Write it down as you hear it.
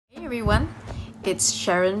everyone, it's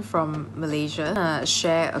Sharon from Malaysia.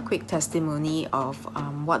 Share a quick testimony of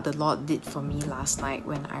what the Lord did for me last night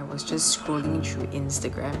when I was just scrolling through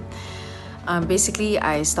Instagram. Basically,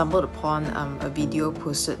 I stumbled upon a video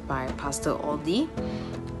posted by Pastor Aldi,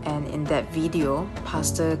 and in that video,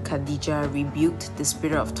 Pastor Kadijah rebuked the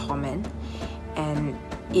spirit of torment, and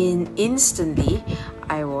instantly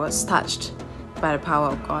I was touched by the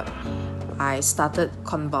power of God. I started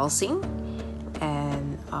convulsing and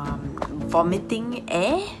vomiting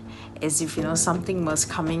air as if something was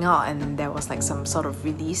coming out and there was like some sort of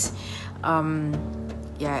release. And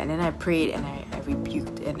then I prayed and I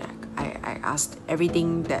rebuked and I asked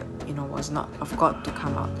everything that was not of God to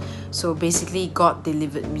come out. So basically God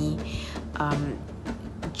delivered me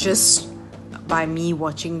just by me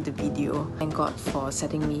watching the video. Thank God for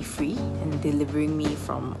setting me free and delivering me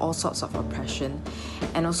from all sorts of oppression.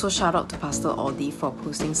 And also shout out to Pastor Aldi for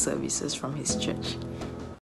posting services from his church.